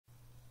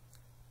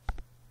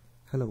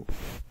Hello,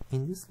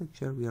 in this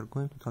lecture we are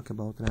going to talk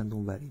about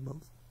random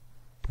variables.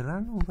 A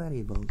random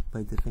variable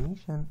by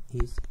definition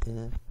is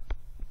a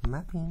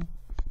mapping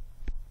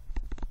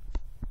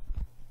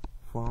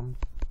from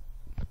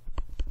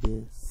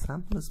the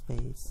sample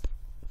space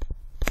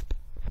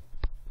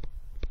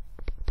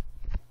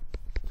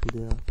to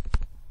the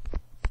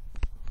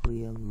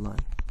real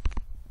line.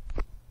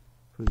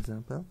 For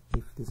example,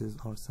 if this is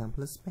our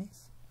sample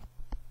space,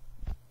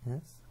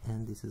 yes,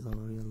 and this is our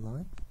real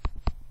line,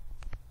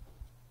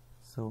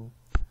 so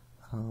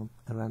a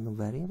random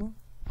variable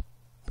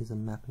is a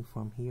mapping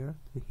from here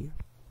to here.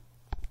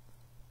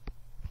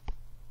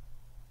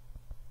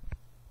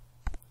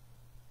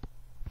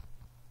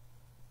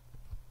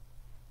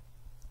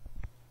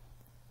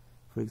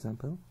 For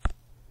example,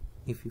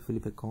 if you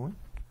flip a coin,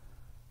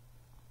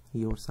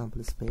 your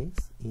sample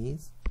space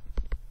is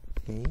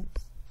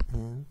tails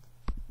and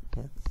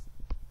heads.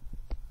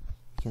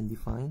 You can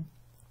define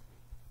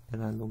a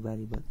random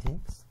variable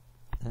x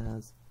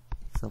as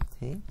x of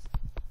tails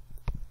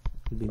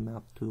will be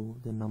mapped to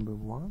the number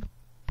 1,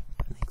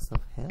 and x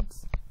of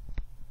heads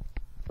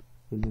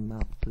will be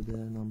mapped to the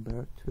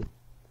number 2.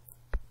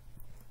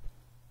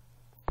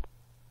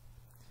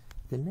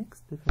 The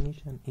next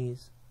definition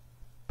is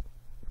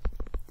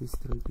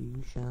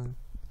distribution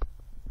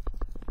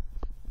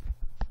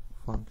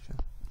function.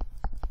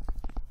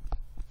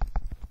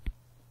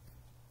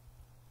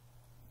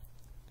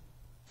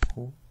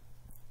 So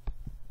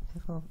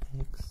f of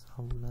x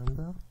of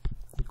lambda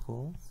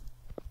equals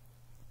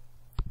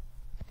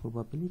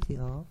probability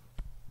of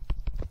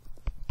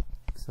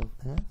x of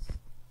s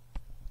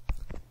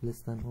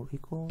less than or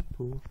equal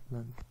to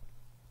lambda.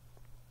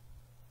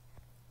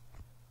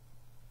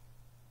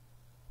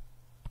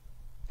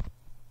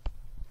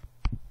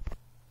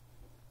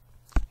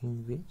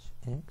 In which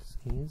x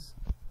is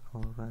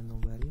our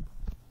random variable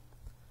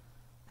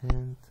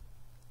and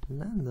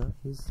lambda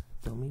is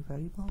dummy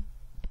variable.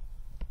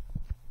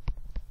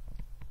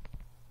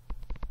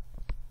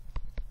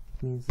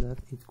 It means that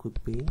it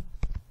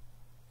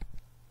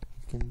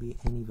can be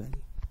any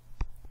value.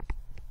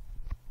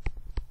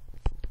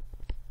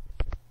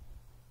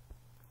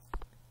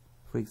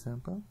 For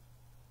example,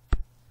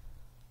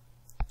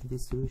 a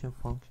distribution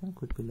function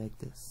could be like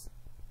this.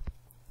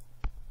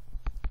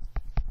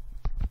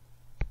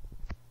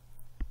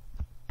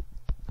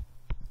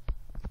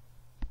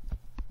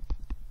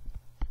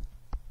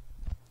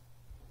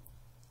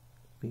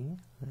 Be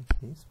like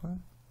this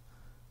one.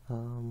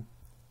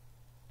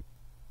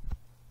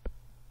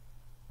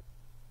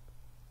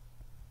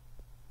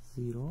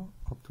 0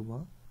 up to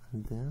 1,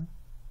 and then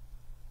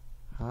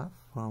half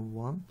from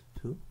 1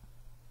 to 2,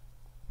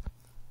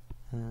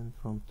 and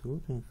from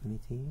 2 to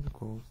infinity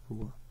equals to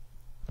 1.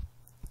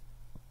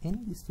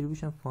 Any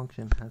distribution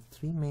function has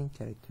three main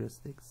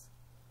characteristics.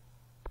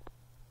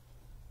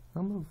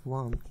 Number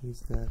 1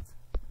 is that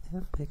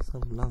fx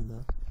of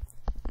lambda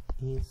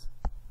is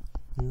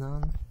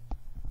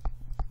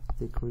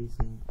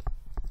non-decreasing.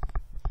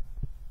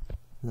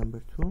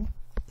 Number 2,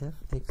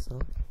 fx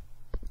of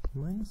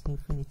minus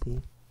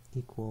infinity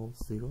equals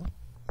 0,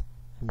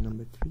 and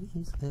number 3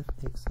 is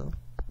fx of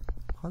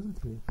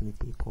positive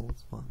infinity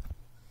equals 1.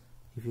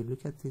 If you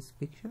look at this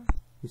picture,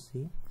 you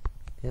see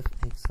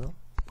fx of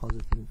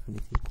positive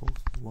infinity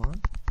equals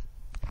 1,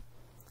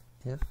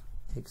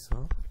 fx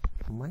of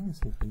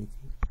minus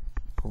infinity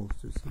equals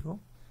to 0,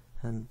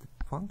 and the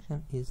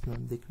function is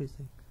not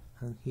decreasing,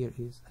 and here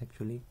is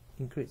actually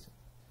increasing.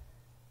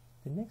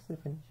 The next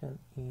definition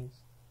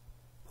is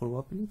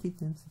probability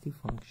density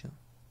function.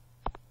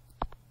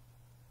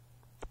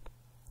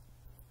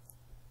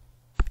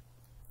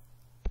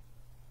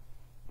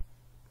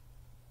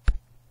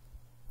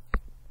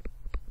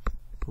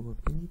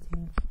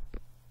 Probability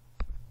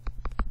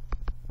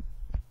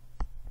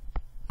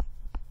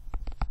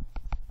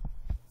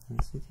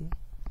density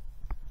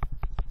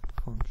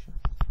function,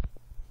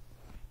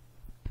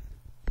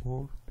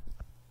 or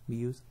we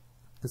use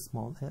a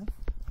small f,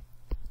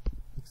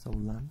 x of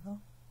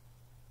lambda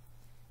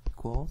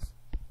equals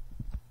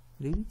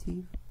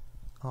derivative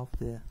of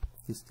the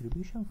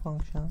distribution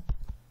function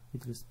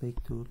with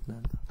respect to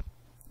lambda.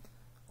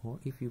 Or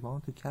if you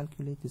want to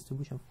calculate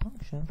distribution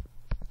function,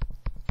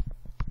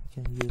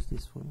 can use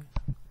this formula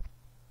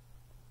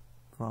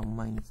from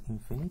minus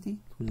infinity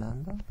to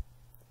lambda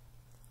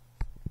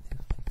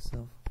fx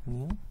of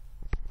mu.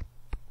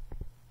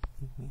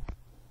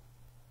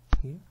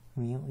 Here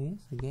mu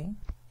is again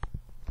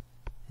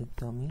a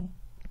dummy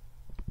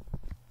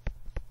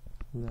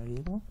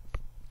variable,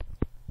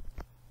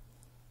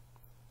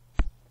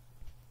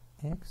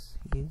 x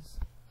is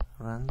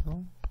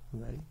random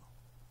variable,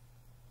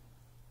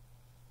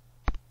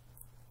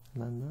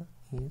 lambda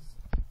is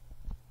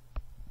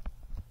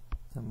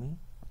dummy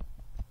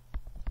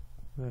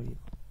variable.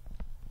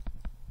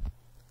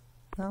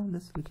 Now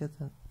let's look at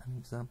an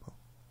example.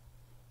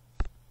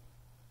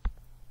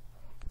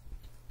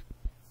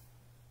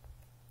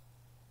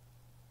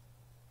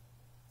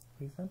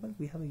 For example,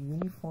 we have a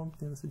uniform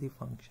density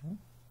function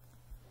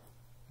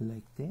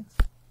like this,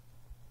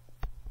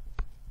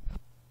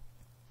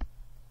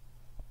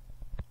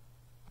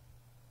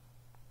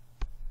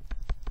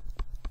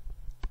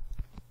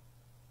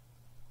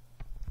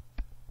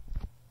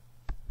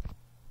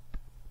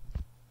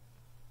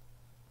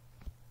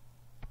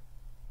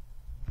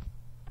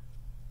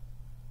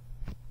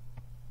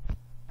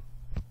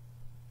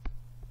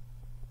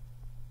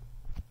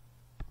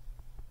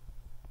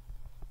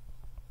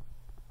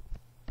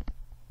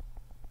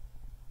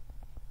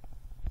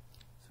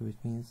 So it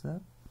means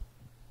that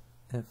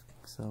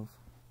fx of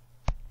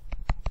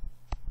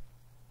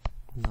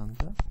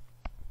lambda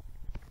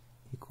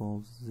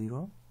equals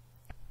 0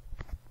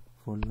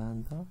 for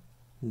lambda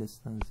less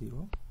than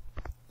 0,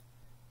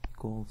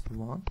 equals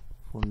 1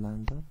 for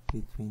lambda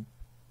between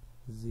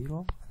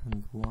 0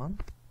 and 1,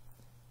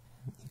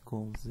 and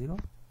equals 0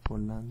 for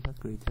lambda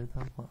greater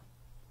than 1.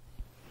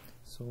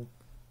 So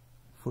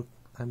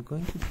I'm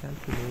going to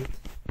calculate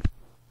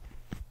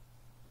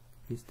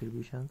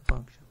distribution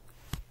function.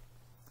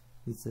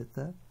 We said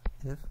that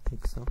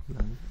fx of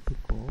lambda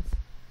equals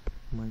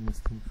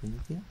minus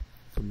infinity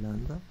to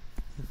lambda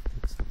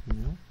fx of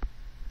mu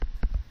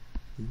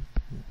d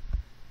mu.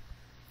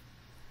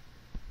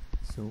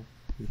 So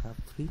we have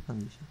three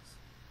conditions.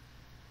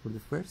 For the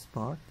first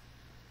part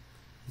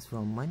is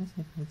from minus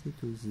infinity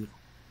to 0.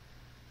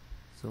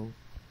 So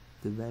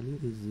the value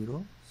is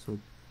 0, so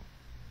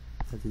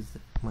that is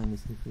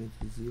minus infinity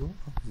to 0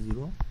 of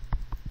 0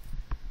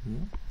 mu,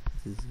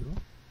 this is 0.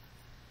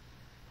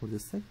 For the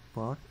second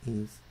part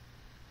is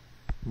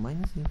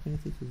minus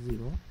infinity to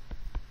 0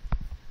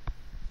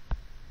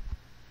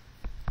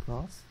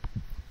 plus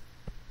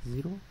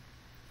 0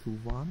 to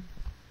 1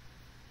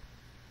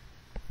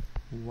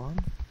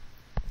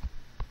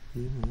 d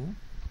mu,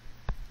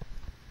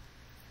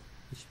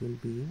 which will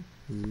be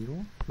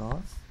 0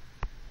 plus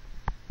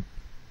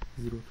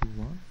 0 to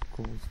 1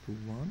 equals to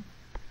 1,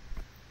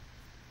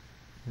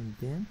 and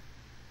then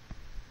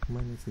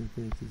minus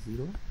infinity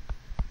 0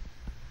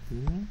 d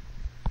mu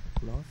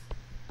plus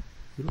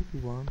 0 to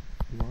 1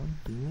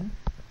 d mu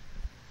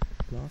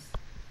plus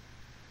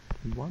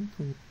 1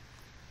 to,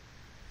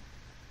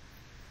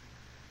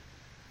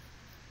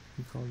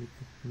 we call it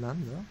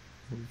lambda,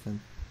 or we can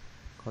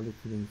call it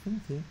to the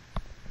infinity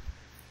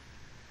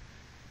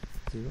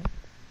 0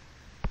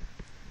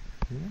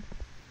 here,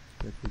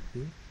 that would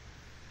be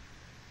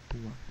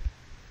 1.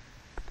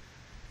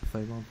 If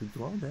I want to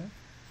draw that,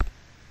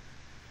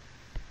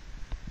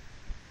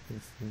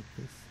 let's make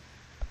this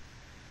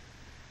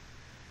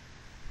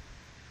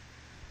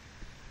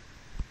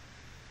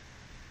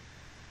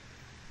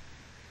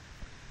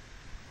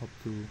up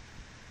to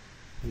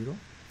 0,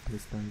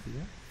 less than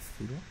 0,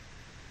 0.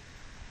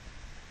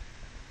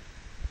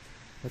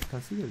 But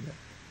consider that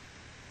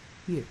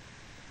here,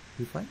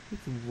 if I put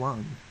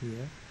 1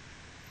 here,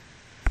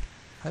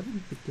 I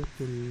will get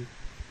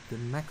the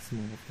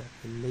maximum of that,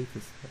 the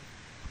latest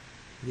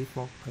value. If I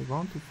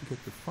want to get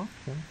the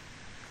function,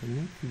 I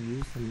need to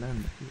use a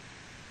lambda here.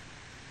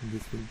 And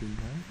this will be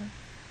lambda,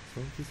 so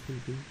this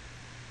will be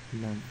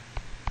lambda.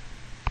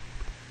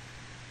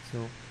 So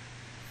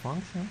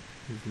function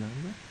is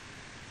lambda,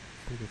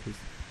 so that is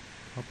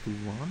up to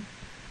 1.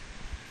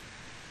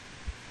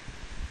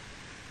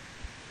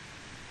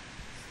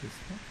 This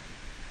one.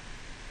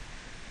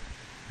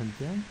 And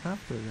then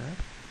after that,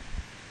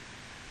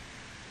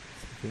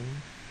 it's again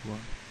 1.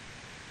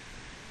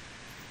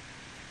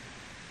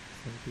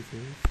 So this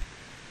is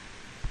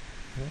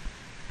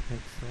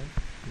fx of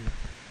mu.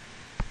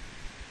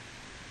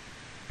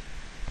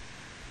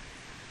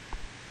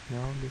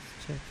 Now let's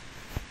check.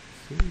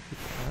 See if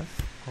it has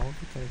all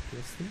the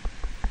characteristics.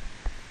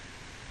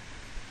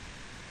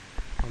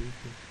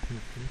 Positive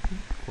infinity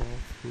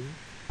equals to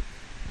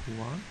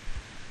 1.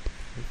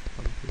 Let's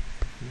positive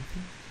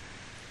infinity.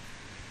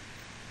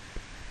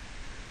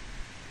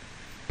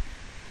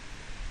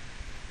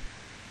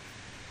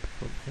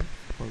 For x,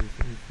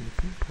 positive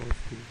infinity equals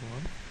to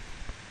 1.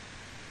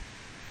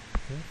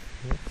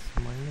 Fx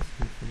minus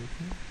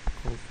infinity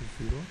equals to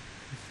 0.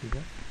 You see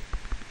that?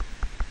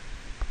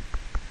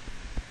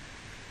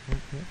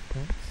 And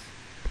fx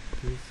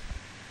is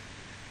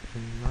a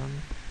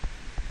non-decreasing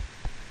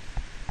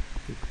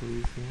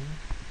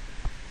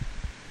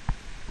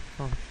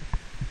function.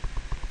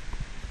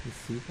 You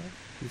see that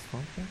this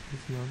function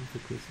is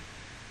non-decreasing.